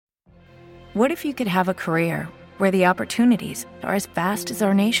What if you could have a career where the opportunities are as vast as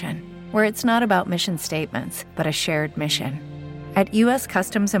our nation, where it's not about mission statements, but a shared mission? At U.S.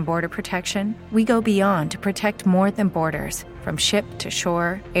 Customs and Border Protection, we go beyond to protect more than borders. From ship to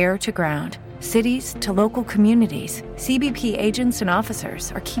shore, air to ground, cities to local communities, CBP agents and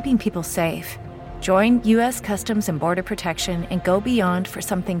officers are keeping people safe. Join U.S. Customs and Border Protection and go beyond for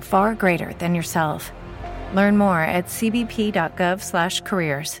something far greater than yourself. Learn more at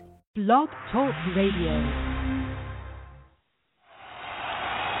cbp.gov/careers. Blog Talk Radio.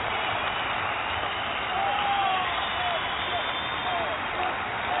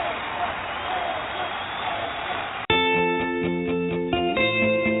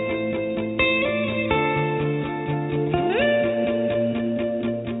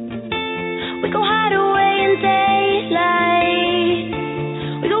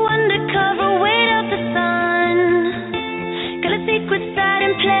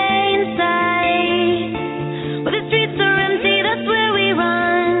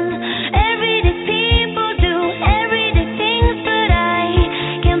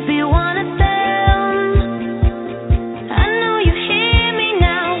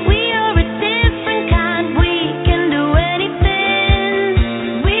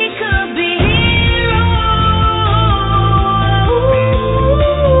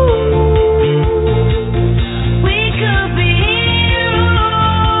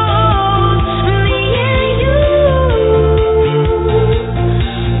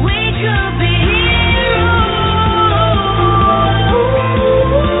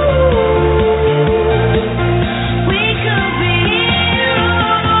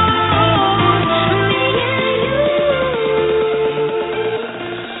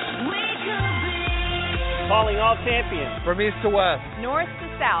 From east to west, north to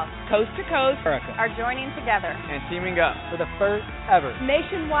south, coast to coast, America are joining together and teaming up for the first ever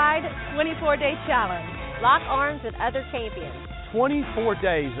nationwide 24-day challenge. Lock arms with other champions. 24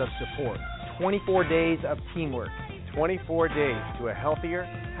 days of support, 24 days of teamwork, 24 days to a healthier,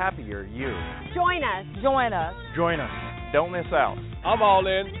 happier you. Join us. Join us. Join us. Don't miss out. I'm all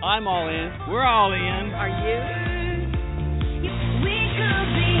in. I'm all in. We're all in. Are you? We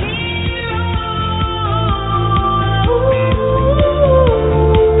could be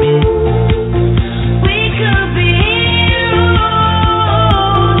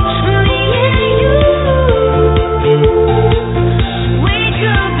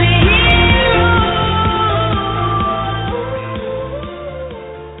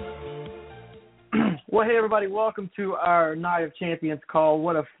Well, hey everybody, welcome to our Night of Champions call.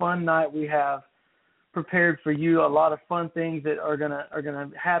 What a fun night we have prepared for you. A lot of fun things that are gonna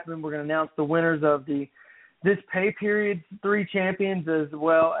happen. We're gonna announce the winners of this pay period, 3 champions, as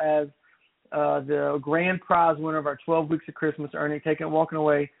well as the grand prize winner of our 12 weeks of Christmas earning, walking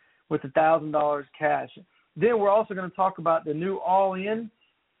away with $1,000 cash. Then we're also going to talk about the new all-in.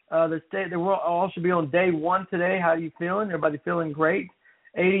 They will all should be on day 1 today. How are you feeling? Everybody feeling great?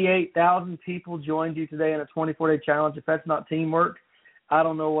 88,000 people joined you today in a 24-day challenge. If that's not teamwork, I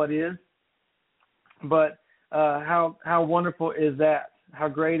don't know what is. But how wonderful is that? How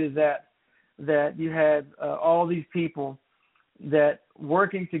great is that you had all these people that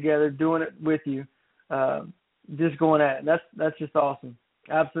working together, doing it with you, just going at it. That's just awesome.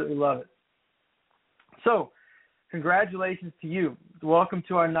 Absolutely love it. So congratulations to you. Welcome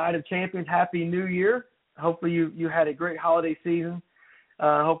to our Night of Champions. Happy New Year. Hopefully you had a great holiday season.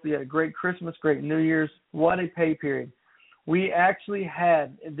 Hopefully you had a great Christmas, great New Year's. What a pay period. We actually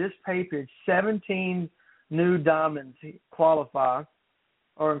had, in this pay period, 17 new diamonds qualify,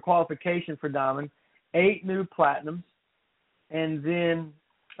 or in qualification for diamond, 8 new platinums, and then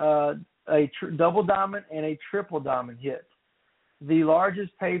a double diamond and a triple diamond hit. The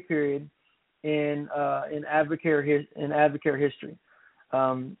largest pay period in Advocare history.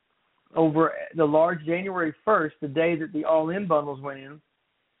 Over the large January 1st, the day that the all-in bundles went in,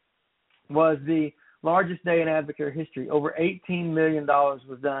 was the largest day in Advocare history. Over $18 million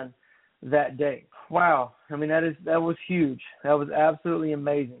was done that day. Wow. I mean, that was huge. That was absolutely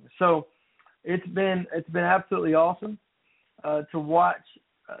amazing. So it's been absolutely awesome to watch,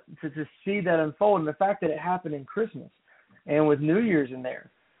 to see that unfold, and the fact that it happened in Christmas and with New Year's in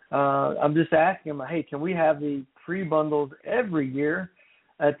there. I'm just asking them, hey, can we have the pre-bundles every year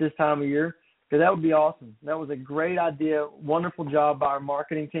at this time of year? Because that would be awesome. That was a great idea. Wonderful job by our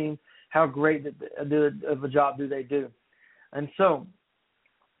marketing team. How great of a job do they do? And so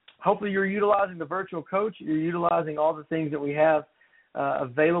hopefully you're utilizing the virtual coach. You're utilizing all the things that we have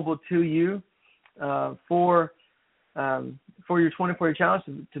available to you for your 24-day challenge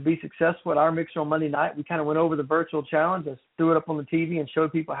to be successful at our mixer on Monday night. We kind of went over the virtual challenge. I threw it up on the TV and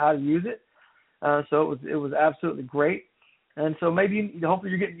showed people how to use it. So it was absolutely great. And so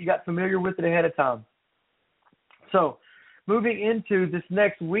hopefully you got familiar with it ahead of time. So moving into this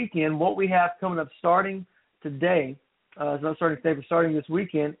next weekend, what we have coming up starting today, starting this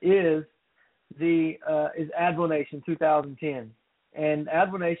weekend is Advo Nation 2010. And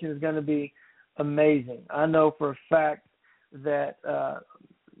Advo Nation is going to be amazing. I know for a fact that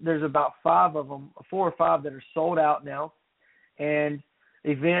there's about 4 or 5 that are sold out now, and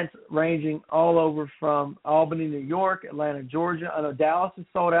events ranging all over from Albany, New York, Atlanta, Georgia. I know Dallas is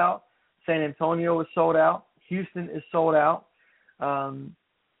sold out. San Antonio is sold out. Houston is sold out.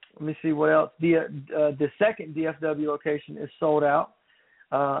 Let me see what else. The second DFW location is sold out.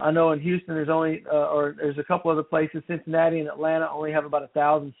 I know in Houston there's a couple other places. Cincinnati and Atlanta only have about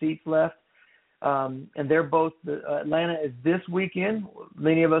 1,000 seats left. And they're both, Atlanta is this weekend.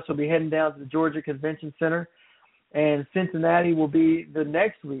 Many of us will be heading down to the Georgia Convention Center, and Cincinnati will be the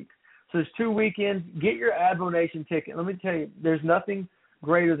next week. So there's 2 weekends. Get your Advo Nation ticket. Let me tell you, there's nothing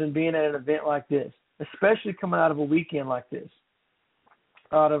greater than being at an event like this, especially coming out of a weekend like this,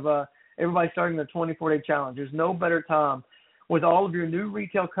 out of everybody starting the 24-day challenge. There's no better time with all of your new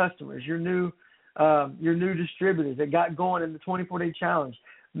retail customers, your new distributors that got going in the 24-day challenge.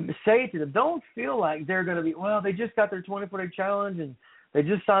 Say it to them. Don't feel like they're going to be, they just got their 24-day challenge and they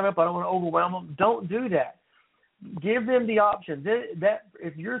just signed up. I don't want to overwhelm them. Don't do that. Give them the option. That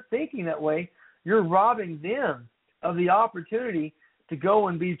if you're thinking that way, you're robbing them of the opportunity to go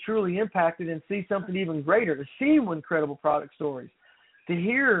and be truly impacted and see something even greater, to see incredible product stories, to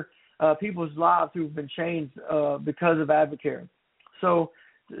hear people's lives who've been changed because of Advocare. So,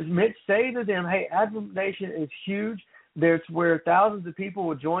 Mitch, say to them, hey, Advo Nation is huge. There's where thousands of people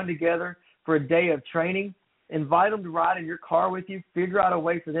will join together for a day of training. Invite them to ride in your car with you. Figure out a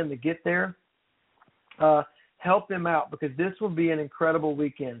way for them to get there. Help them out, because this will be an incredible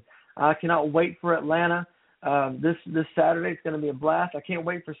weekend. I cannot wait for Atlanta. This Saturday, it's going to be a blast. I can't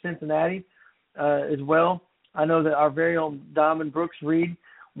wait for Cincinnati as well. I know that our very own Diamond Brooks Reed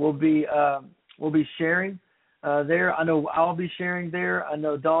will be sharing there. I know I'll be sharing there. I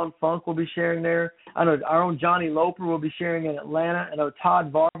know Dawn Funk will be sharing there. I know our own Johnny Loper will be sharing in Atlanta. I know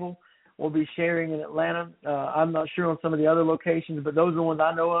Todd Varvel will be sharing in Atlanta. I'm not sure on some of the other locations, but those are the ones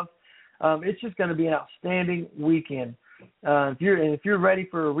I know of. It's just going to be an outstanding weekend. If you're ready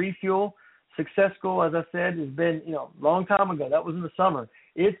for a refuel, Success School, as I said, has been a long time ago. That was in the summer.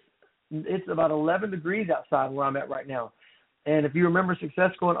 It's about 11 degrees outside where I'm at right now. And if you remember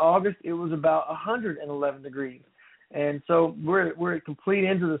Success School in August, it was about 111 degrees. And so we're at complete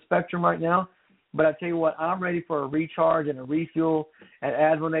ends of the spectrum right now. But I tell you what, I'm ready for a recharge and a refuel at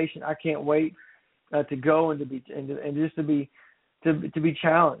Advo Nation. I can't wait to go and to be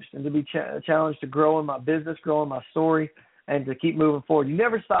challenged, and to be challenged to grow in my business, grow in my story, and to keep moving forward. You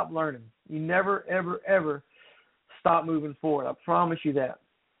never stop learning. You never, ever, ever stop moving forward. I promise you that.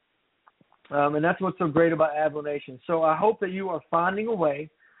 And that's what's so great about Advo Nation. So I hope that you are finding a way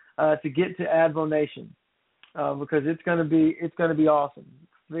to get to Advo Nation, because it's going to be awesome.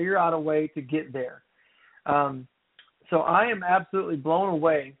 Figure out a way to get there. So I am absolutely blown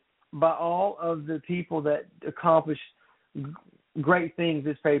away by all of the people that accomplish great things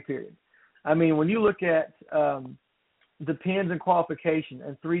this pay period. I mean, when you look at the pins and qualification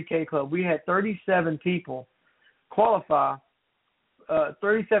and 3K Club, we had 37 people qualify,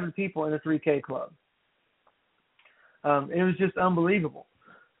 37 people in the 3K Club. It was just unbelievable.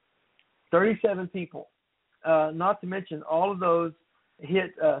 37 people. Not to mention all of those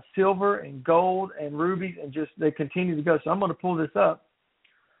hit silver and gold and rubies, and just they continue to go. So I'm going to pull this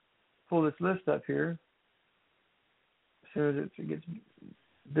list up here. As soon as it gets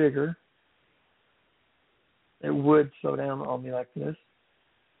bigger, it would slow down on me like this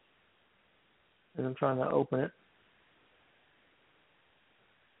as I'm trying to open it.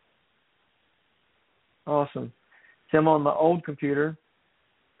 Awesome. See, I'm on my old computer,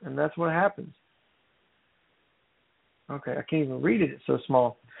 and that's what happens. Okay, I can't even read it. It's so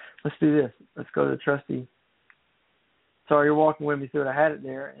small. Let's do this. Let's go to the trusty. Sorry, you're walking with me through it. I had it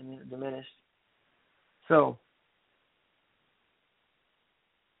there, and then it diminished. So,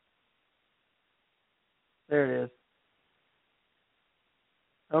 there it is.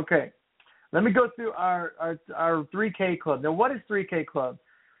 Okay. Let me go through our 3K Club. Now, what is 3K Club?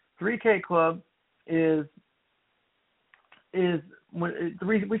 3K Club is when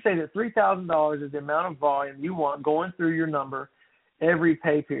we say that $3,000 is the amount of volume you want going through your number every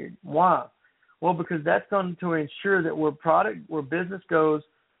pay period. Why? Well, because that's going to ensure that where business goes,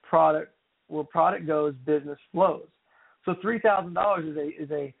 where product goes, business flows. So $3,000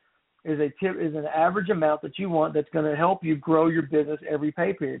 is a is an average amount that you want that's going to help you grow your business every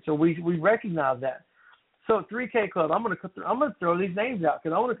pay period. So we recognize that. So 3K Club, I'm going to throw these names out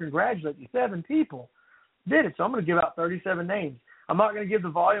because I want to congratulate you. 7 people did it. So I'm going to give out 37 names. I'm not going to give the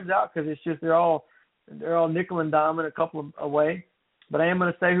volumes out because it's just they're all nickel and diamond, a couple away. But I am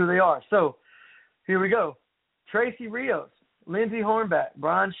going to say who they are. So here we go. Tracy Rios, Lindsay Hornback,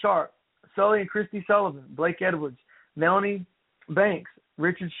 Brian Sharp, Sully and Christy Sullivan, Blake Edwards, Melanie Banks,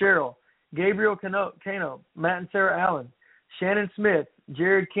 Richard Sherrill, Gabriel Cano, Matt and Sarah Allen, Shannon Smith,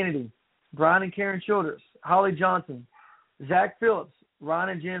 Jared Kennedy, Brian and Karen Childers, Holly Johnson, Zach Phillips, Ron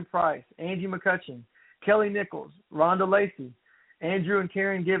and Jen Price, Angie McCutcheon, Kelly Nichols, Rhonda Lacey, Andrew and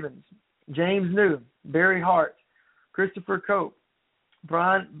Karen Gibbons, James New, Barry Hart, Christopher Cope,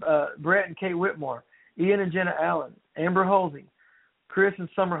 Brett and Kate Whitmore, Ian and Jenna Allen, Amber Holsey, Chris and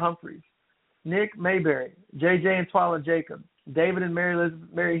Summer Humphreys, Nick Mayberry, JJ and Twyla Jacob, David and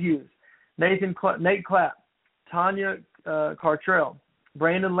Mary Hughes, Nate Clapp, Tanya Cartrell,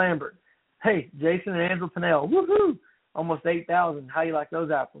 Brandon Lambert, hey, Jason and Angela Pinnell, woohoo, almost 8,000. How you like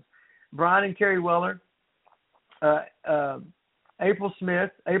those apples? Brian and Carrie Weller, April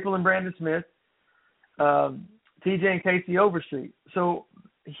and Brandon Smith, TJ and Casey Overstreet. So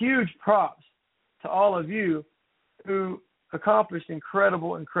huge props to all of you who accomplished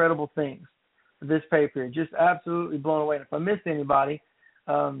incredible things this pay period. Just absolutely blown away. And if I missed anybody,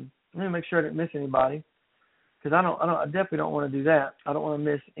 let me make sure I didn't miss anybody because I definitely don't want to do that. I don't want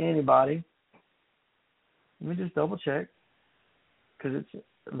to miss anybody. Let me just double check because it's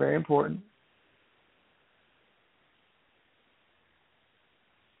very important.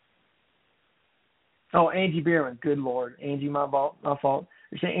 Oh, Angie Bierman. Good Lord. Angie, my fault.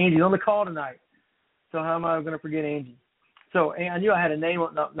 You're saying Angie's on the call tonight. So how am I going to forget Angie? So I knew I had a name.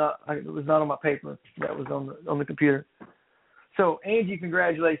 It was not on my paper. That was on the computer. So Angie,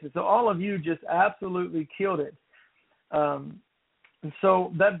 congratulations. So all of you just absolutely killed it. And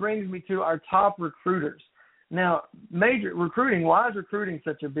so that brings me to our top recruiters. Now, major recruiting. Why is recruiting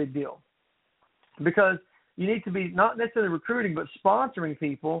such a big deal? Because you need to be not necessarily recruiting, but sponsoring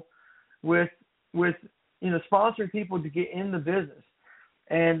people with sponsoring people to get in the business.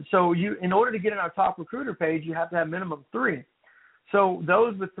 And so in order to get in our top recruiter page, you have to have minimum 3. So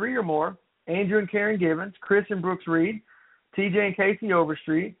those with 3 or more, Andrew and Karen Gibbons, Chris and Brooks Reed, TJ and Casey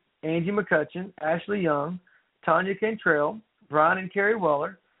Overstreet, Angie McCutcheon, Ashley Young, Tanya Cantrell, Brian and Carrie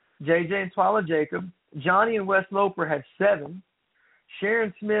Weller, JJ and Twyla Jacob, Johnny and Wes Loper had 7,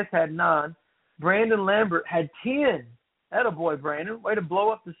 Sharon Smith had 9, Brandon Lambert had 10. Attaboy, Brandon. Way to blow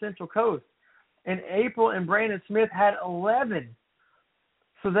up the Central Coast. And April and Brandon Smith had 11.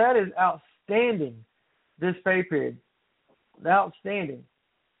 So that is outstanding this pay period. Outstanding.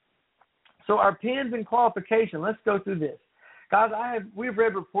 So our pins and qualification, let's go through this. Guys, we've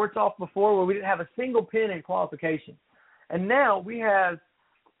read reports off before where we didn't have a single pin in qualification. And now we have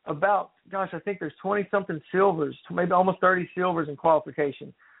about, I think there's 20-something silvers, maybe almost 30 silvers in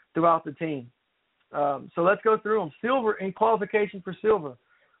qualification throughout the team. So let's go through them. Silver in qualification for silver.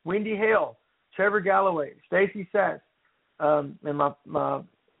 Wendy Hale, Trevor Galloway, Stacy Satz, and my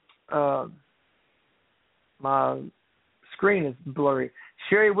screen is blurry.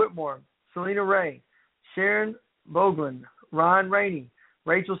 Sherry Whitmore, Selena Ray, Sharon Boglin, Ryan Rainey,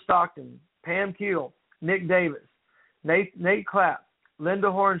 Rachel Stockton, Pam Keel, Nick Davis, Nate Clapp,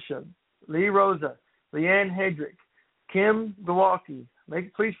 Linda Hornsham, Lee Rosa, Leanne Hedrick, Kim Gawalki,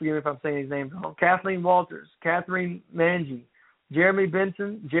 please forgive me if I'm saying these names wrong, Kathleen Walters, Catherine Manji, Jeremy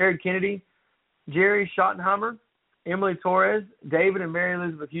Benson, Jared Kennedy, Jerry Schottenheimer, Emily Torres, David and Mary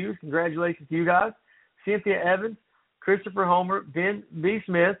Elizabeth Hughes. Congratulations to you guys. Cynthia Evans, Christopher Homer, Ben B.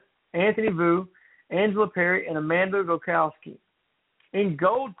 Smith, Anthony Vu, Angela Perry, and Amanda Gokowski. In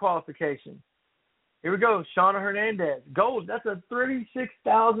gold qualification, here we go, Shauna Hernandez. Gold, that's a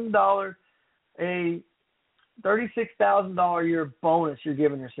 $36,000 a year bonus you're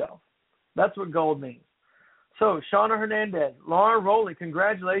giving yourself. That's what gold means. So, Shauna Hernandez, Laura Rowley,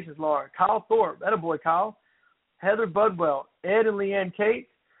 congratulations, Laura. Kyle Thorpe, attaboy, Kyle. Heather Budwell, Ed and Leanne Kate,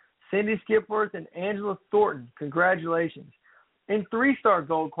 Cindy Skipworth, and Angela Thornton, congratulations. In 3-star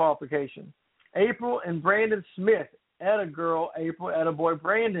gold qualification, April and Brandon Smith, attagirl, April, attaboy,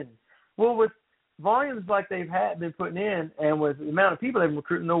 Brandon. Well, with volumes like they've been putting in and with the amount of people they've been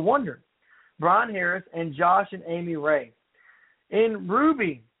recruiting, no wonder. Brian Harris and Josh and Amy Ray. In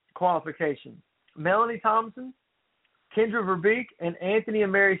Ruby qualification, Melanie Thompson, Kendra Verbeek, and Anthony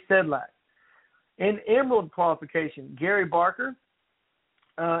and Mary Sedlak. In Emerald qualification, Gary Barker.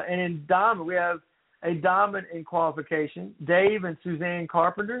 And in Diamond, we have a Diamond in qualification, Dave and Suzanne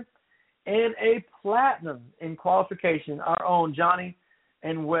Carpenter. And a Platinum in qualification, our own Johnny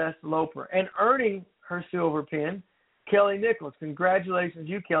and Wes Loper. And earning her silver pin, Kelly Nichols. Congratulations,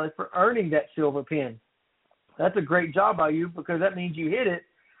 you, Kelly, for earning that silver pin. That's a great job by you because that means you hit it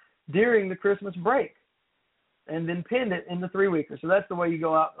during the Christmas break and then pinned it in the 3-weeker. So that's the way you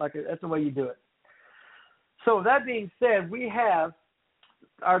go out. That's the way you do it. So that being said, we have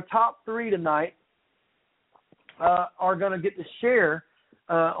our top 3 tonight are going to get to share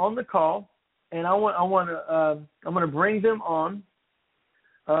on the call, and I'm going to bring them on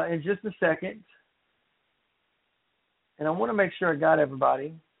in just a second. And I want to make sure I got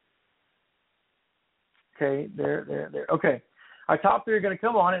everybody. Okay, there. Okay, our top 3 are going to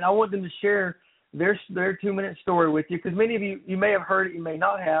come on, and I want them to share their 2-minute story with you, because many of you may have heard it, you may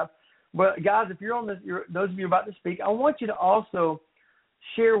not have. But guys, if you're on this, those of you about to speak, I want you to also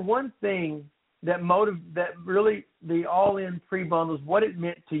share one thing that really the all-in pre-bundles, what it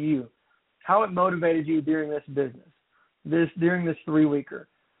meant to you, how it motivated you during this business, during this 3-weeker.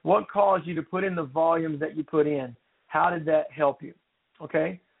 What caused you to put in the volumes that you put in? How did that help you?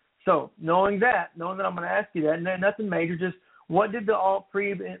 Okay, so knowing that I'm going to ask you that, and nothing major, just what did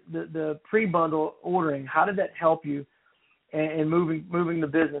the pre-bundle ordering, how did that help you in moving the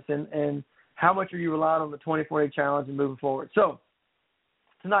business, and how much are you relying on the 24-day challenge and moving forward? So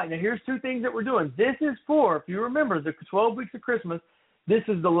tonight, now here's 2 things that we're doing. This is for, if you remember, the 12 weeks of Christmas. This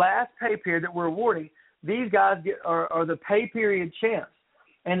is the last pay period that we're awarding. These guys are the pay period champs.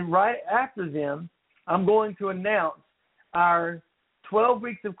 And right after them, I'm going to announce our 12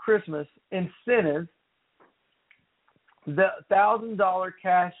 weeks of Christmas incentive, the $1,000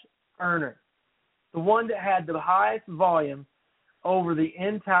 cash earner, the one that had the highest volume over the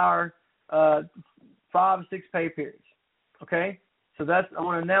entire 5 or 6 pay periods. Okay? So I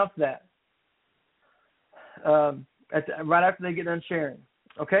want to announce that right after they get done sharing.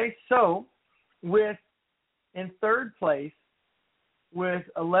 Okay? So in 3rd place with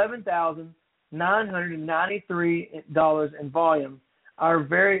 $11,993 in volume, our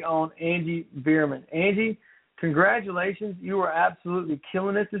very own Angie Bierman. Angie, congratulations. You are absolutely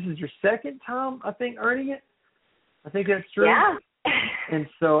killing it. This is your 2nd time, I think, earning it. I think that's true. Yeah. And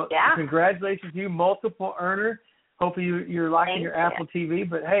so congratulations to you, multiple earner. Hopefully you're liking your Apple TV.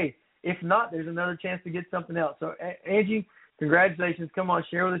 But, hey, if not, there's another chance to get something else. So, Angie, congratulations. Come on,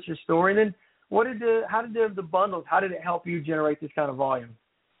 share with us your story. And then how did the bundles, how did it help you generate this kind of volume?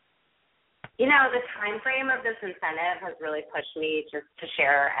 You know, the time frame of this incentive has really pushed me just to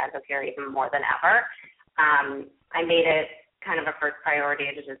share AdvoCare even more than ever. I made it kind of a first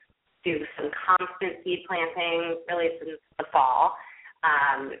priority to just do some constant seed planting really since the fall.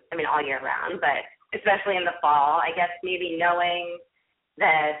 All year round, but especially in the fall. I guess maybe knowing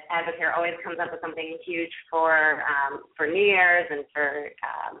that AdvoCare always comes up with something huge for New Year's and for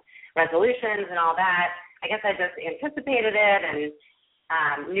resolutions and all that, I guess I just anticipated it and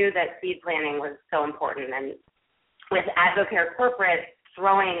knew that seed planting was so important. And with AdvoCare Corporate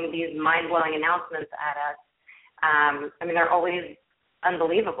throwing these mind-blowing announcements at us, they're always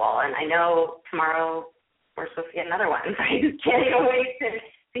unbelievable. And I know tomorrow we're supposed to get another one, so I just can't even wait to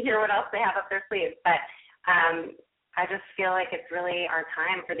hear what else they have up their sleeves. But I just feel like it's really our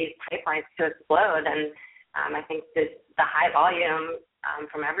time for these pipelines to explode. And I think that the high volume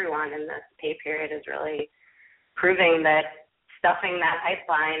from everyone in this pay period is really proving that stuffing that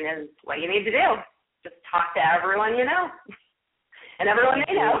pipeline is what you need to do. Just talk to everyone you know and everyone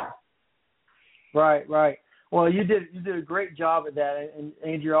they know. Right. Well, you did a great job at that,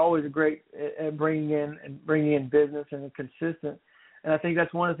 and you're always great at bringing in business and consistent. And I think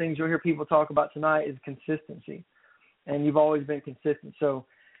that's one of the things you'll hear people talk about tonight is consistency, and you've always been consistent. So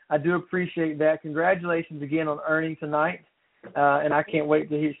I do appreciate that. Congratulations again on earning tonight, and I can't wait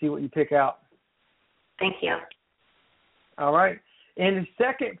to see what you pick out. Thank you. All right. In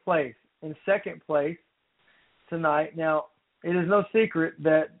second place tonight. Now, it is no secret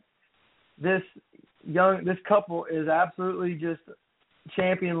that this couple is absolutely just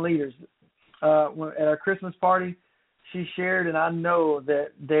champion leaders. At our Christmas party, she shared, and I know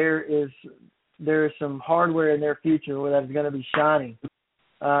that there is some hardware in their future where that's going to be shining.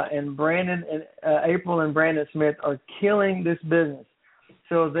 And Brandon and April and Brandon Smith are killing this business.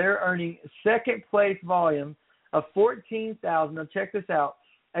 So they're earning second place volume of $14,000. Now check this out.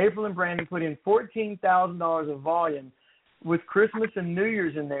 April and Brandon put in $14,000 of volume with Christmas and New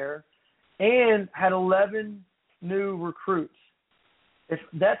Year's in there, and had 11 new recruits. If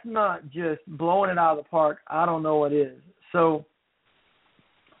that's not just blowing it out of the park, I don't know what is. So,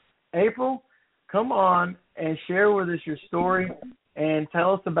 April, come on and share with us your story and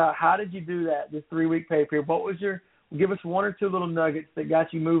tell us about how did you do that, this 3-week pay period. Give us 1 or 2 little nuggets that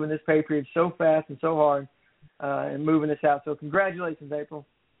got you moving this pay period so fast and so hard and moving this out. So congratulations, April.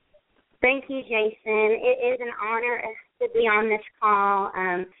 Thank you, Jason. It is an honor to be on this call.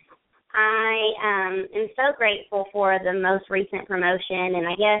 I am so grateful for the most recent promotion, and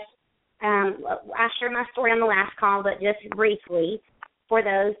I guess I shared my story on the last call, but just briefly for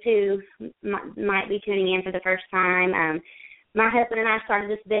those who might be tuning in for the first time. My husband and I started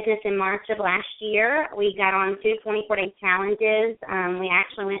this business in March of last year. We got on 2 24-day challenges. We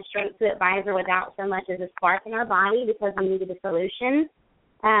actually went straight to advisor without so much as a spark in our body because we needed a solution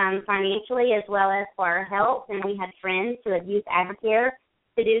financially as well as for our health. And we had friends who had used Advocare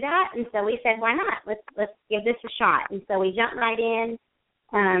to do that. And so we said, why not? Let's give this a shot. And so we jumped right in.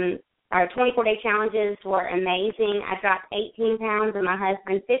 Our 24-day challenges were amazing. I dropped 18 pounds and my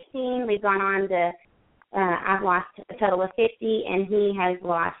husband 15. We've gone on to I've lost a total of 50, and he has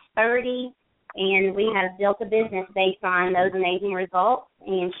lost 30, and we have built a business based on those amazing results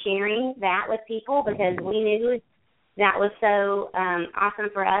and sharing that with people because we knew that was so awesome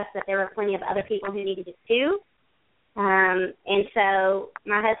for us that there were plenty of other people who needed it too. And so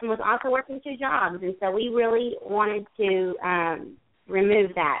my husband was also working 2 jobs, and so we really wanted to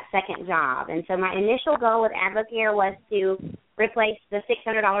remove that second job. And so my initial goal with Advocare was to replace the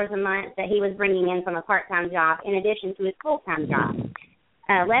 $600 a month that he was bringing in from a part-time job in addition to his full-time job.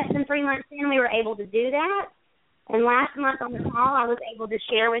 Less than 3 months in, we were able to do that. And last month on the call, I was able to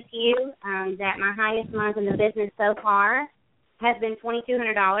share with you that my highest month in the business so far has been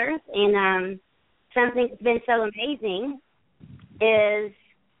 $2,200. And something that's been so amazing is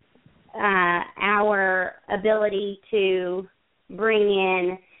our ability to bring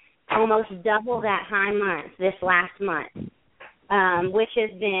in almost double that high month this last month. Which has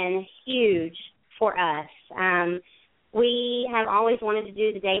been huge for us. We have always wanted to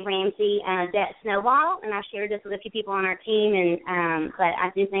do the Dave Ramsey debt snowball, and I've shared this with a few people on our team, and but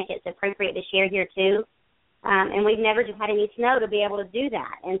I do think it's appropriate to share here too. And we've never just had any snow to be able to do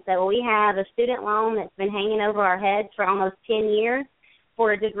that. And so we have a student loan that's been hanging over our heads for almost 10 years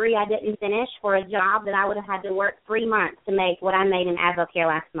for a degree I didn't finish for a job that I would have had to work 3 months to make what I made in Advocare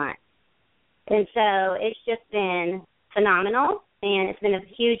last month. And so it's just been phenomenal, and it's been a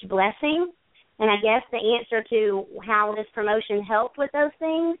huge blessing. And I guess the answer to how this promotion helped with those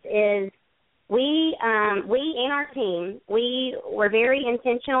things is we and our team, we were very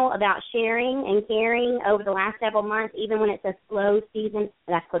intentional about sharing and caring over the last several months, even when it's a slow season,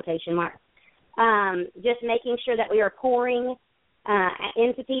 that's quotation marks, just making sure that we are pouring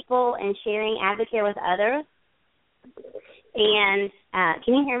into people and sharing Advocare with others. And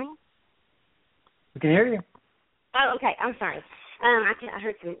can you hear me? We can hear you. Oh, okay. I'm sorry. I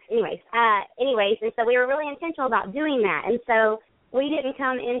heard some. Anyways, and so we were really intentional about doing that. And so we didn't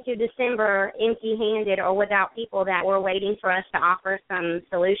come into December empty-handed or without people that were waiting for us to offer some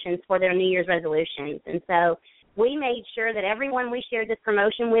solutions for their New Year's resolutions. And so we made sure that everyone we shared this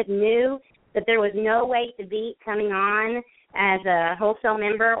promotion with knew that there was no way to beat coming on as a wholesale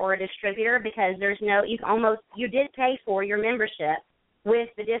member or a distributor because there's no, you did pay for your membership with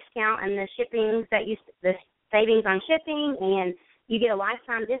the discount and the shipping the savings on shipping, and you get a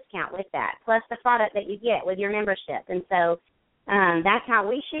lifetime discount with that, plus the product that you get with your membership. And so that's how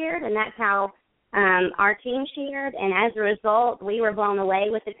we shared, and that's how our team shared. And as a result, we were blown away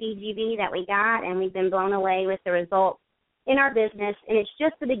with the PGV that we got, and we've been blown away with the results in our business. And it's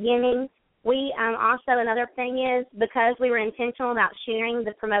just the beginning. We also, another thing is, because we were intentional about sharing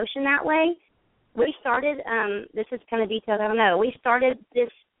the promotion that way, we started, this is kind of detailed, I don't know, we started this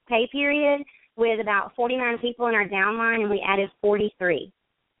pay period with about 49 people in our downline, and we added 43.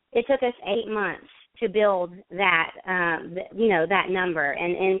 It took us 8 months to build that, that number,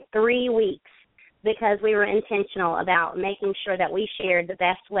 and in 3 weeks, because we were intentional about making sure that we shared the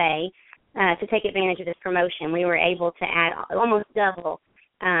best way to take advantage of this promotion, we were able to add almost double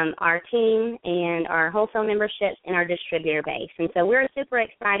our team and our wholesale memberships and our distributor base. And so we're super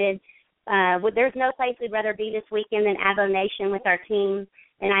excited. There's no place we'd rather be this weekend than Avo Nation with our team,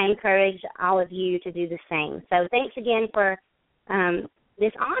 and I encourage all of you to do the same. So thanks again for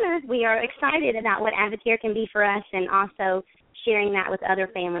this honor. We are excited about what Advocare can be for us, and also sharing that with other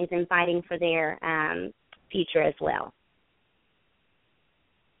families and fighting for their future as well.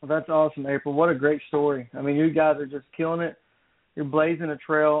 Well, that's awesome, April. What a great story. I mean, you guys are just killing it. You're blazing a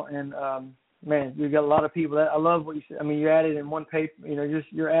trail, and man, you've got a lot of people. I love what you said. I mean, you added in one paper.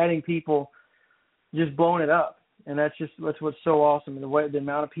 You're adding people, just blowing it up, and that's what's so awesome. The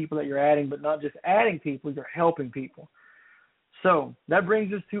amount of people that you're adding, but not just adding people, you're helping people. So that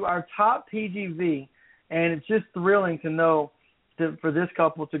brings us to our top PGV, and it's just thrilling to know for this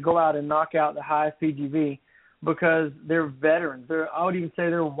couple to go out and knock out the highest PGV because they're veterans. I would even say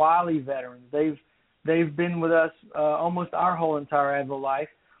they're wily veterans. they've been with us almost our whole entire Advil life.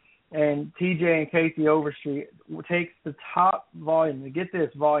 And TJ and Casey Overstreet takes the top volume. Get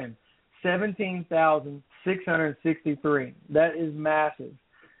this volume, 17,663. That is massive.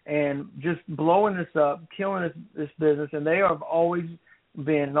 And just blowing this up, killing this business. And they have always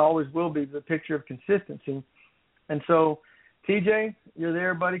been and always will be the picture of consistency. And so, TJ, you're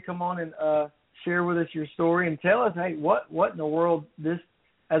there, buddy. Come on and share with us your story and tell us, hey, what in the world, this,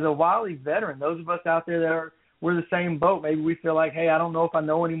 as a Wiley veteran, those of us out there that we're the same boat. Maybe we feel like, hey, I don't know if I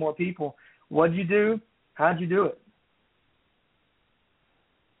know any more people. What'd you do? How'd you do it?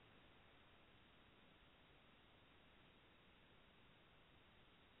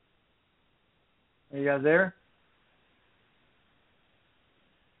 Are you guys there?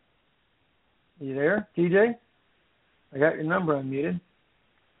 Are you there, TJ? I got your number unmuted.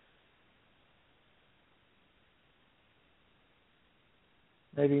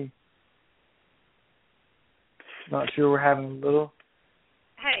 Maybe. Not sure, we're having a little.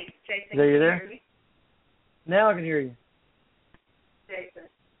 Hey, Jason. Are you there? Now I can hear you. Jason.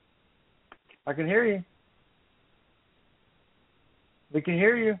 I can hear you. We can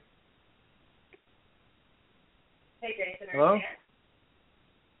hear you. Hey, Jason. Hello?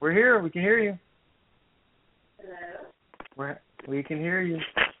 We're here. We can hear you. Hello? We can hear you.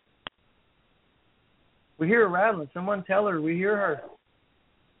 We hear her rattling. Someone tell her we hear her.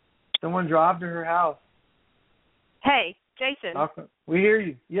 Someone drive to her house. Hey, Jason. We hear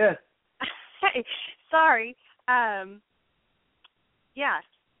you. Yes. Hey, sorry. Yeah,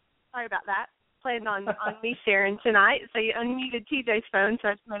 sorry about that. Planned on me sharing tonight, so you unmuted TJ's phone, so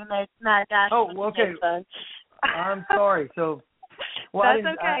I just made a mad dash. Oh, okay. Phone. I'm sorry. So, well,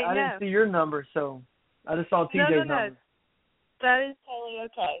 That's I didn't see your number, so I just saw TJ's number. That is totally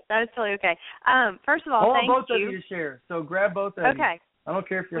okay. First of all, I want thank both you. of you to share, so grab both of you. Okay. I don't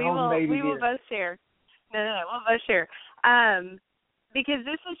care if you're holding baby We will both share. No, we'll both share. Because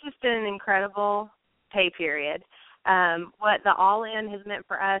this was just an incredible pay period. What the All-In has meant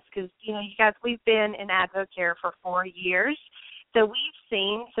for us, because, you guys, we've been in AdvoCare for 4 years, so we've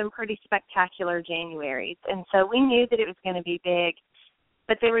seen some pretty spectacular Januaries, and so we knew that it was going to be big,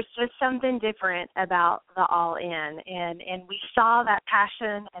 but there was just something different about the All-In, and we saw that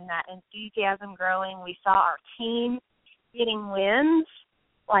passion and that enthusiasm growing. We saw our team getting wins,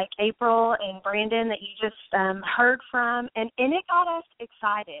 like April and Brandon that you just heard from, and it got us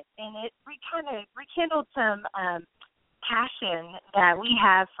excited, and it kind of rekindled some passion that we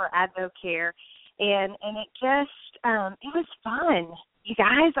have for AdvoCare, and it just, it was fun, you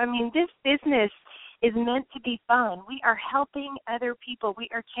guys. I mean, this business is meant to be fun. We are helping other people. We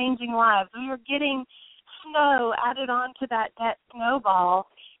are changing lives. We are getting snow added on to that snowball,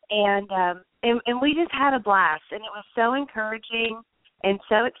 and we just had a blast, and it was so encouraging and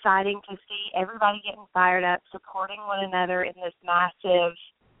so exciting to see everybody getting fired up, supporting one another in this massive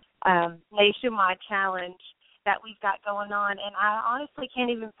nationwide challenge that we've got going on. And I honestly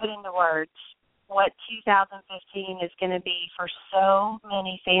can't even put into words what 2015 is going to be for so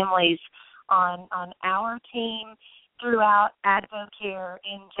many families on our team, throughout AdvoCare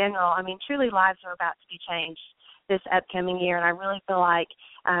in general. I mean, truly lives are about to be changed this upcoming year, and I really feel like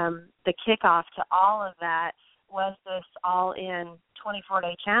the kickoff to all of that was this All-In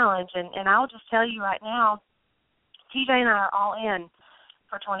 24-day challenge. And I'll just tell you right now, TJ and I are all in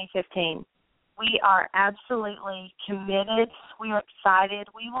for 2015. We are absolutely committed. We are excited.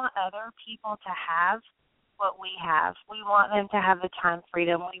 We want other people to have what we have. We want them to have the time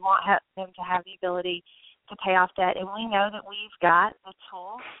freedom. We want them to have the ability to pay off debt. And we know that we've got the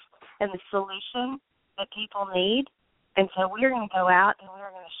tools and the solution that people need. And so we're going to go out and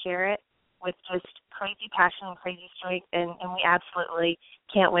we're going to share it with just crazy passion and crazy strength, and we absolutely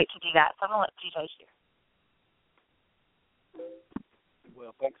can't wait to do that. So I'm going to let TJ share.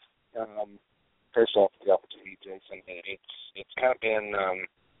 Well, thanks. First off, for the opportunity, Jason. It's kind of been,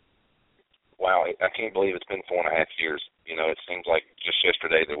 wow, I can't believe it's been 4.5 years. It seems like just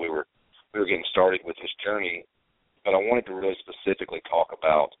yesterday that we were getting started with this journey, but I wanted to really specifically talk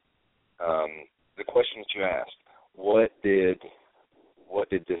about the question that you asked. What did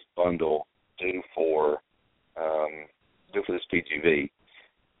this bundle do for this PGV?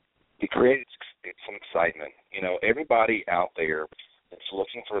 It created some excitement. Everybody out there that's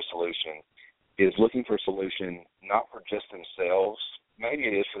looking for a solution is looking for a solution not for just themselves. Maybe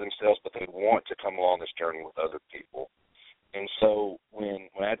it is for themselves, but they want to come along this journey with other people. And so when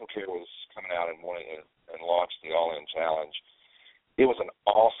AdvoCare was coming out and launched the All-In Challenge, it was an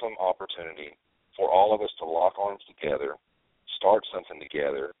awesome opportunity for all of us to lock arms together, start something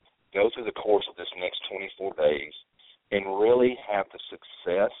together, go through the course of this next 24 days, and really have the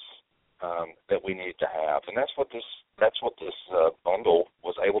success that we needed to have, and that's what this bundle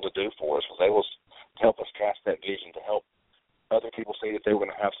was able to do for us. Was able to help us cast that vision, to help other people see that they were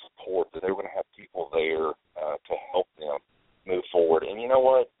going to have support, that they were going to have people there to help them move forward. And you know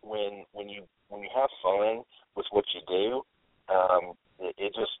what? When you have fun with what you do,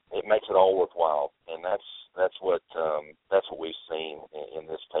 it makes it all worthwhile. And that's what we've seen in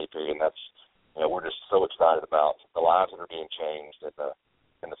this pay period. And we're just so excited about the lives that are being changed, and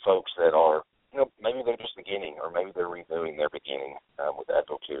the folks that are, maybe they're just beginning, or maybe they're renewing their beginning with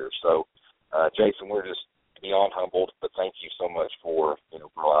AdvoCare. So, Jason, we're just beyond humbled, but thank you so much for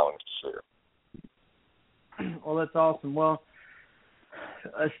allowing us to share. Well, that's awesome. Well,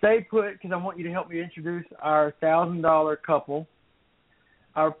 stay put, because I want you to help me introduce our $1,000 couple.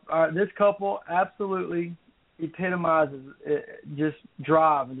 This couple absolutely epitomizes just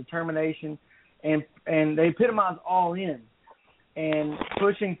drive and determination, and they epitomize all in and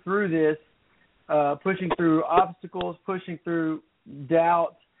pushing through this, pushing through obstacles, pushing through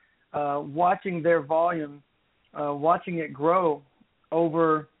doubt, watching their volume, watching it grow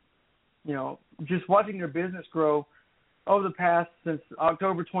over, just watching their business grow over the past, since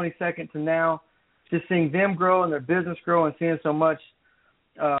October 22nd to now, just seeing them grow and their business grow and seeing so much.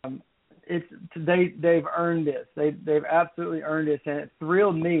 They've earned this. They've absolutely earned this, and it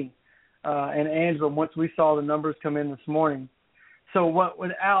thrilled me and Angela once we saw the numbers come in this morning. So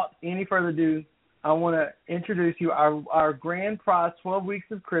without any further ado, I want to introduce you our grand prize, 12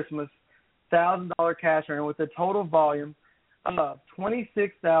 Weeks of Christmas, $1,000 cash earner with a total volume of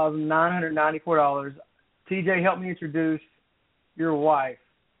 $26,994. TJ, help me introduce your wife,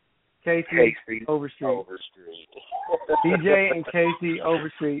 Casey Overstreet. TJ and Casey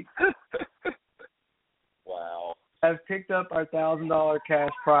Overstreet. Wow. Have picked up our $1,000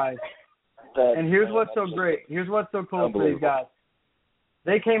 cash prize. And here's what's so great. Here's what's so cool for these guys.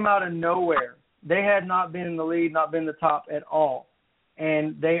 They came out of nowhere. They had not been in the lead, not been the top at all.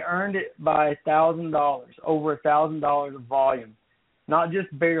 And they earned it by $1,000, over $1,000 of volume. Not just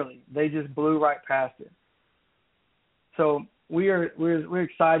barely. They just blew right past it. So we're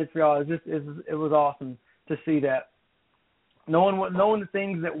excited for y'all. It was awesome to see that. Knowing the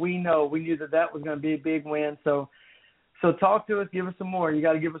things that we know, we knew that was going to be a big win. So talk to us. Give us some more. You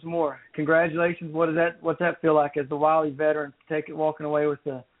got to give us more. Congratulations. What's that feel like as the Wiley veteran, walking away with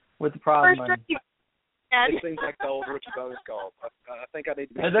the prize money? It seems like the old rookie bonus call. I think I need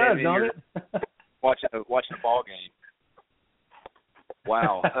to be standing here watching the ball game.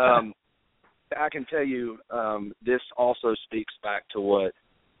 Wow. I can tell you this also speaks back to what,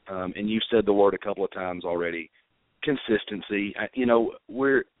 and you've said the word a couple of times already, consistency.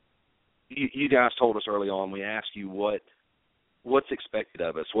 You guys told us early on, we asked you what's expected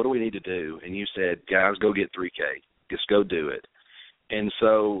of us. What do we need to do? And you said, guys, go get 3K. Just go do it. And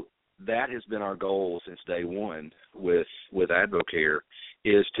so that has been our goal since day one with AdvoCare,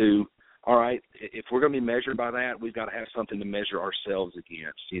 is to, all right, if we're going to be measured by that, we've got to have something to measure ourselves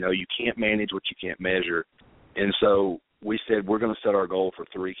against. You can't manage what you can't measure. And so we said we're going to set our goal for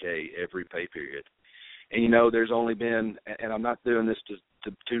 3K every pay period. And, there's only been, and I'm not doing this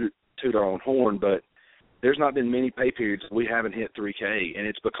to toot our own horn, but there's not been many pay periods we haven't hit 3K. And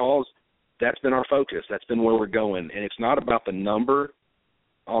it's because that's been our focus. That's been where we're going. And it's not about the number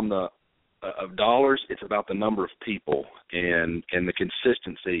of dollars. It's about the number of people and the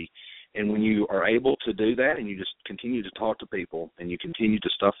consistency. And when you are able to do that and you just continue to talk to people and you continue to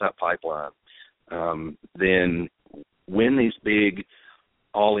stuff that pipeline, then when these big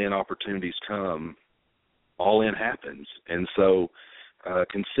all-in opportunities come, all-in happens. And so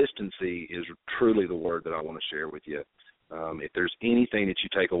consistency is truly the word that I want to share with you. If there's anything that you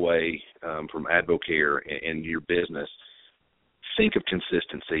take away from AdvoCare and your business, think of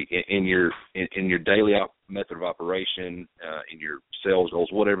consistency in your daily method of operation, in your sales goals,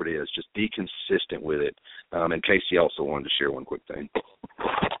 whatever it is. Just be consistent with it. And Casey also wanted to share one quick thing.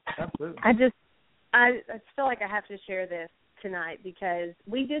 Absolutely. I feel like I have to share this tonight because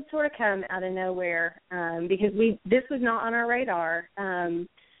we did sort of come out of nowhere because this was not on our radar.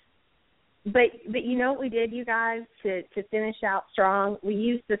 But you know what we did, you guys, to finish out strong? We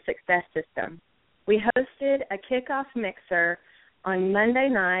used the success system. We hosted a kickoff mixer on Monday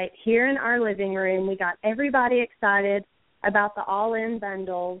night here in our living room. We got everybody excited about the all-in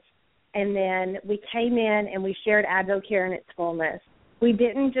bundles, and then we came in and we shared AdvoCare in its fullness. We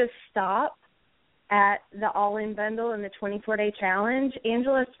didn't just stop at the all-in bundle and the 24-day challenge.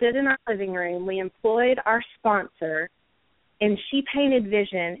 Angela stood in our living room. We employed our sponsor, and she painted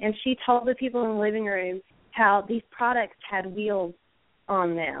vision, and she told the people in the living room how these products had wheels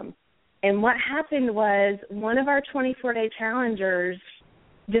on them. And what happened was one of our 24-day challengers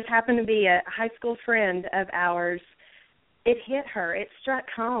just happened to be a high school friend of ours. It hit her. It struck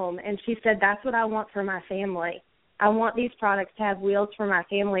home, and she said, that's what I want for my family. I want these products to have wheels for my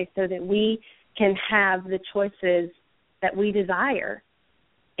family so that we can have the choices that we desire.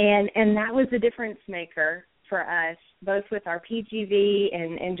 And that was the difference maker for us, both with our PGV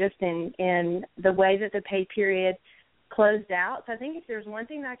and just in the way that the pay period closed out. So I think if there's one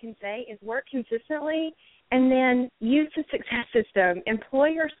thing that I can say is work consistently and then use the success system. Employ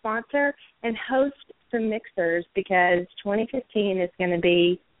your sponsor and host some mixers, because 2015 is going to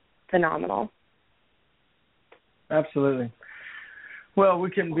be phenomenal. Absolutely. Well,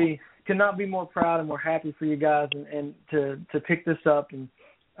 we cannot be more proud and more happy for you guys and to pick this up and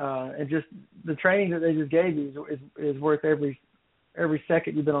just the training that they just gave you is worth every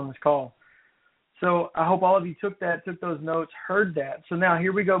second you've been on this call. So I hope all of you took those notes, heard that. So now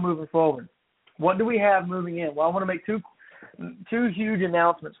here we go moving forward. What do we have moving in? Well, I want to make two huge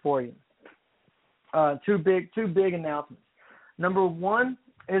announcements for you. Two big announcements. Number one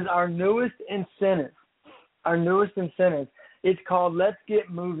is our newest incentive. It's called Let's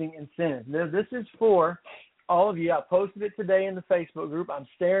Get Moving Incentive. Now, this is for all of you. I posted it today in the Facebook group. I'm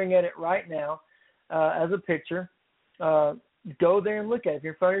staring at it right now as a picture. Go there and look at it. If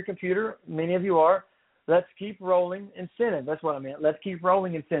you're in front of your computer, many of you are. Let's Keep Rolling Incentive. That's what I meant. Let's Keep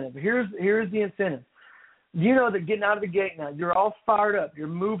Rolling Incentive. Here's the incentive. You know that getting out of the gate now, you're all fired up. You're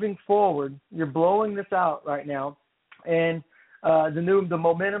moving forward. You're blowing this out right now. And the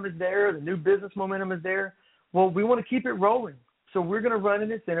momentum is there. The new business momentum is there. Well, we want to keep it rolling. So we're going to run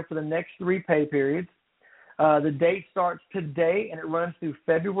an incentive for the next 3 pay periods. The date starts today, and it runs through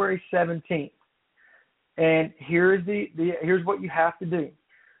February 17th. And here's what you have to do.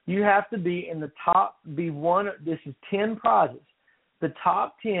 You have to be in the top, this is 10 prizes, the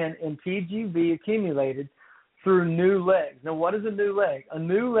top 10 in PGV accumulated through new legs. Now, what is a new leg? A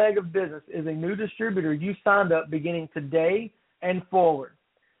new leg of business is a new distributor you signed up beginning today and forward.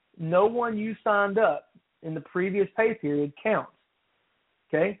 No one you signed up in the previous pay period counts,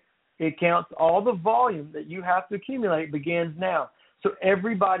 okay? It counts all the volume that you have to accumulate begins now. So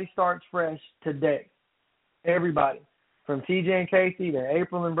everybody starts fresh today. Everybody. From TJ and Casey to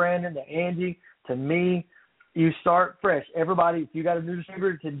April and Brandon to Angie to me, you start fresh. Everybody, if you got a new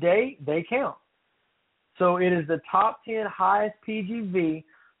distributor today, they count. So it is the top 10 highest PGV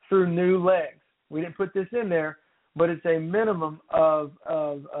through new legs. We didn't put this in there, but it's a minimum of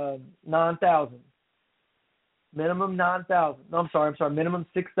 9,000. Minimum 9,000. No, I'm sorry. Minimum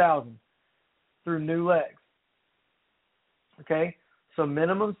 6,000 through new legs. Okay? So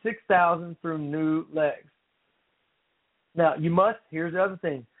minimum 6,000 through new legs. Now, here's the other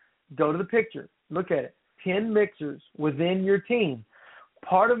thing. Go to the picture. Look at it. 10 mixers within your team.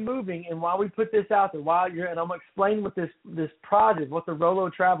 Part of moving, and why we put this out there, and I'm going to explain what this project, what the Rolo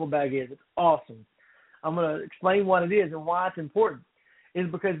travel bag is. It's awesome. I'm going to explain what it is and why it's important. Is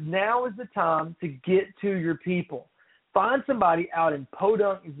because now is the time to get to your people. Find somebody out in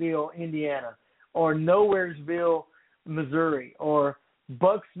Podunkville, Indiana, or Nowheresville, Missouri, or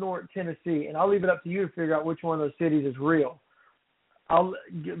Bucksnort, Tennessee, and I'll leave it up to you to figure out which one of those cities is real.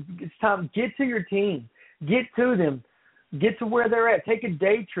 It's time to get to your team. Get to them. Get to where they're at. Take a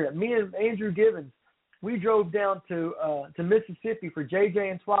day trip. Me and Andrew Gibbons, we drove down to Mississippi for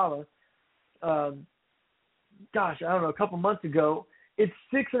JJ and Twila. A couple months ago. It's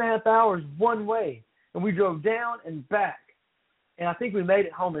 6.5 hours one way, and we drove down and back. And I think we made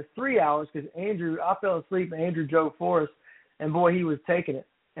it home in 3 hours because I fell asleep and Andrew drove for us, and boy, he was taking it.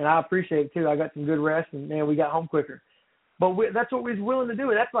 And I appreciate it too. I got some good rest, and man, we got home quicker. But that's what we was willing to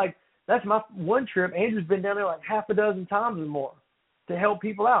do. That's my one trip. Andrew's been down there like half a dozen times or more to help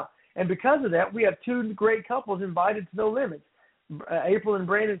people out. And because of that, we have 2 great couples invited to No Limits, April and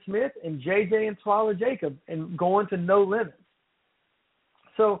Brandon Smith and JJ and Twila Jacob, and going to No Limits.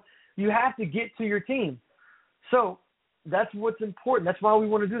 So you have to get to your team. So that's what's important. That's why we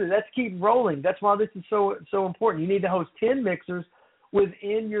want to do this. Let's keep rolling. That's why this is so important. You need to host 10 mixers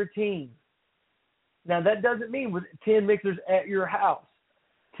within your team. Now, that doesn't mean with 10 mixers at your house.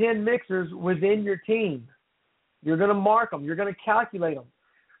 10 mixers within your team. You're going to mark them. You're going to calculate them.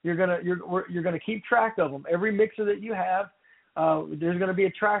 You're going to keep track of them. Every mixer that you have, there's going to be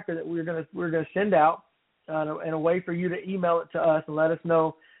a tracker that we're going to send out and a way for you to email it to us and let us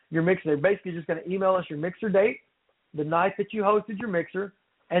know your mixer. They're basically just going to email us your mixer date, the night that you hosted your mixer,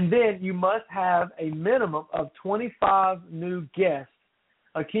 and then you must have a minimum of 25 new guests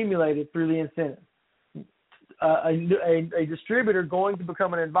accumulated through the incentive. A distributor going to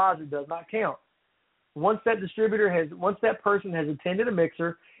become an advisor does not count. Once that person has attended a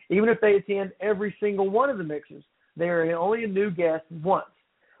mixer, even if they attend every single one of the mixers, they are only a new guest once.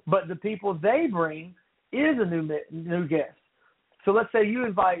 but the people they bring is a new guest. So let's say you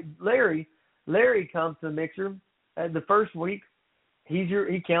invite Larry. Larry comes to the mixer the first week.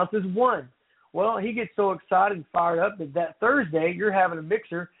 He counts as one. Well, he gets so excited and fired up that Thursday you're having a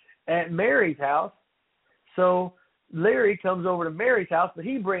mixer at Mary's house. So Larry comes over to Mary's house, but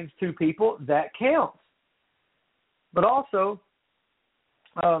he brings 2 people. That counts. But also,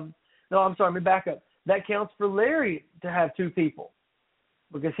 let me back up. That counts for Larry to have 2 people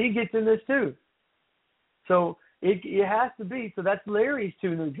because he gets in this too. So it has to be. So that's Larry's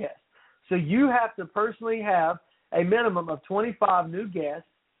 2 new guests. So you have to personally have a minimum of 25 new guests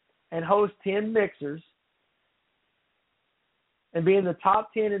and host 10 mixers and be in the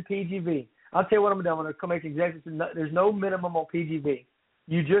top 10 in PGV. I'll tell you what I'm going to make executives. There's no minimum on PGV.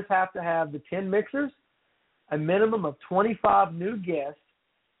 You just have to have the 10 mixers, a minimum of 25 new guests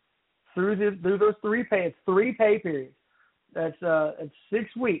through those 3 pay. It's 3 pay periods. That's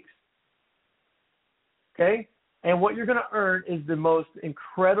 6 weeks. Okay? And what you're going to earn is the most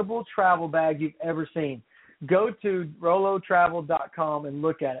incredible travel bag you've ever seen. Go to rolotravel.com and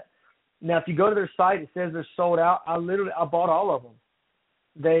look at it. Now, if you go to their site, it says they're sold out. I bought all of them.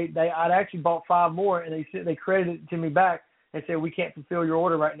 I'd actually bought 5 more, and they credited it to me back and said, we can't fulfill your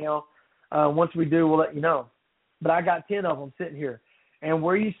order right now. Once we do, we'll let you know. But I got 10 of them sitting here. And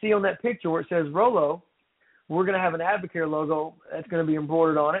where you see on that picture where it says Rolo, we're going to have an Advocare logo that's going to be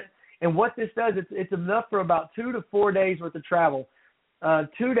embroidered on it. And what this does, it's enough for about 2 to 4 days worth of travel.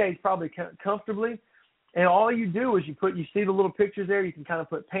 2 days probably comfortably. And all you do is you see the little pictures there. You can kind of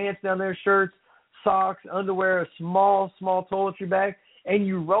put pants down there, shirts, socks, underwear, a small toiletry bag, and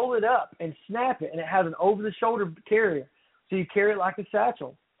you roll it up and snap it. And it has an over-the-shoulder carrier. So you carry it like a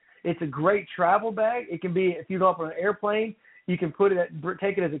satchel. It's a great travel bag. It can be, if you go up on an airplane, you can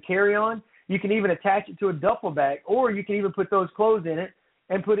take it as a carry-on. You can even attach it to a duffel bag, or you can even put those clothes in it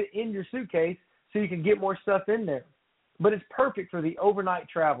and put it in your suitcase so you can get more stuff in there. But it's perfect for the overnight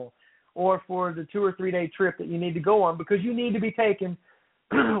travel or for the 2 or 3 day trip that you need to go on, because you need to be taking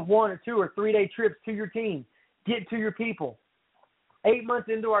 1 or 2 or 3 day trips to your team, get to your people. 8 months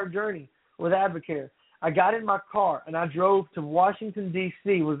into our journey with Advocare, I got in my car and I drove to Washington,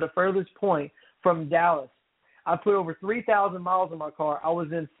 D.C., was the furthest point from Dallas. I put over 3,000 miles in my car. I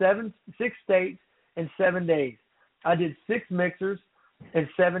was in 6 states in 7 days. I did 6 mixers in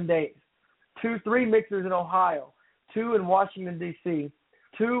 7 days. 3 mixers in Ohio, 2 in Washington, D.C.,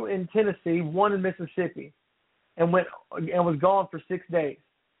 2 in Tennessee, 1 in Mississippi, and was gone for 6 days.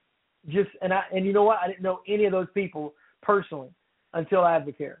 And you know what? I didn't know any of those people personally until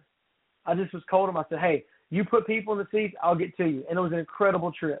Advocare. I just was told them, I said, hey, you put people in the seats, I'll get to you. And it was an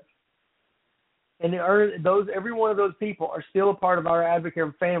incredible trip. And every one of those people are still a part of our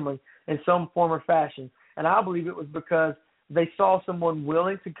Advocare family in some form or fashion. And I believe it was because they saw someone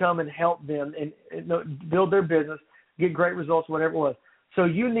willing to come and help them and build their business, get great results, whatever it was. So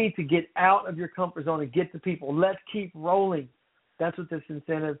you need to get out of your comfort zone and get to people. Let's keep rolling. That's what this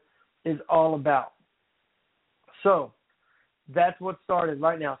incentive is all about. So that's what started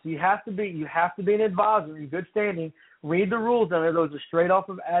right now. So you have to be an advisor in good standing. Read the rules down there. Those are straight off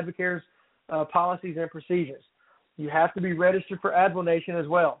of Advocare's policies and procedures. You have to be registered for Advo Nation as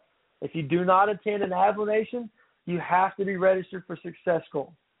well. If you do not attend an Advo Nation, you have to be registered for Success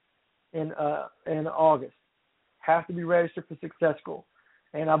School in August. Have to be registered for Success School.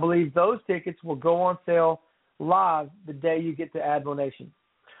 And I believe those tickets will go on sale live the day you get to Advo Nation.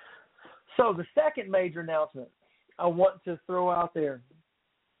 So the second major announcement I want to throw out there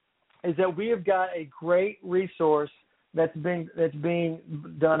is that we have got a great resource that's being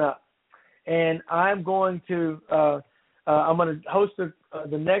done up. And I'm going to host the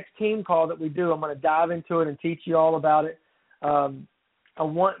next team call that we do. I'm going to dive into it and teach you all about it.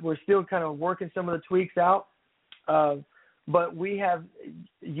 We're still kind of working some of the tweaks out, but we have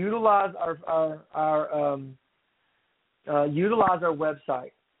utilized our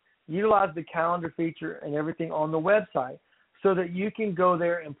website, utilize the calendar feature and everything on the website so that you can go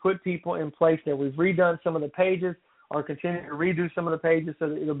there and put people in place there. We've redone some of the pages or continue to redo some of the pages so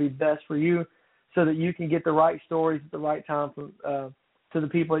that it'll be best for you, so that you can get the right stories at the right time to the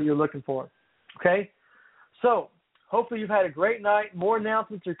people that you're looking for. Okay? So hopefully you've had a great night. More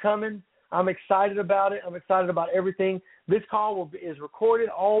announcements are coming. I'm excited about it. I'm excited about everything. This call is recorded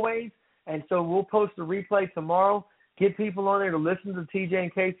always, and so we'll post a replay tomorrow. Get people on there to listen to TJ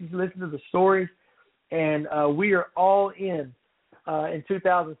and Casey, listen to the stories, and we are all in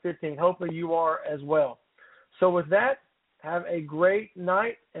 2015. Hopefully you are as well. So with that, have a great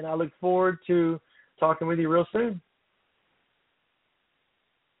night, and I look forward to talking with you real soon.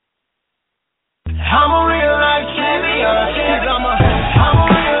 I'm a real life champion. I'm a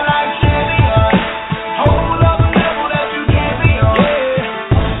real life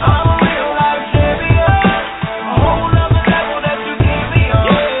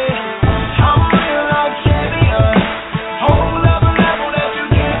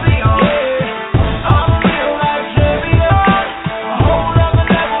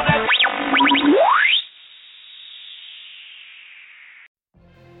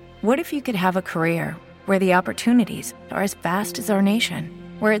What if you could have a career where the opportunities are as vast as our nation,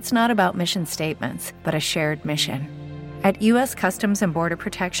 where it's not about mission statements, but a shared mission? At U.S. Customs and Border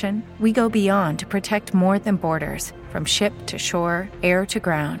Protection, we go beyond to protect more than borders. From ship to shore, air to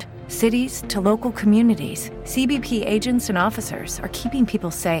ground, cities to local communities, CBP agents and officers are keeping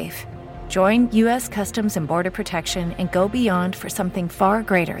people safe. Join U.S. Customs and Border Protection and go beyond for something far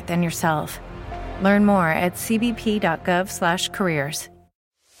greater than yourself. Learn more at cbp.gov/careers.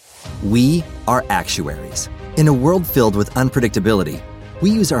 We are actuaries. In a world filled with unpredictability, we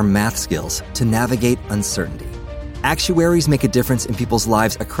use our math skills to navigate uncertainty. Actuaries make a difference in people's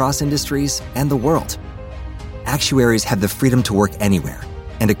lives across industries and the world. Actuaries have the freedom to work anywhere,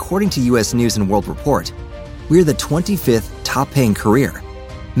 and according to U.S. News & World Report, we're the 25th top-paying career.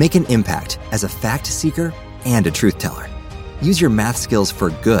 Make an impact as a fact seeker and a truth teller. Use your math skills for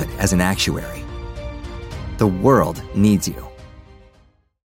good as an actuary. The world needs you.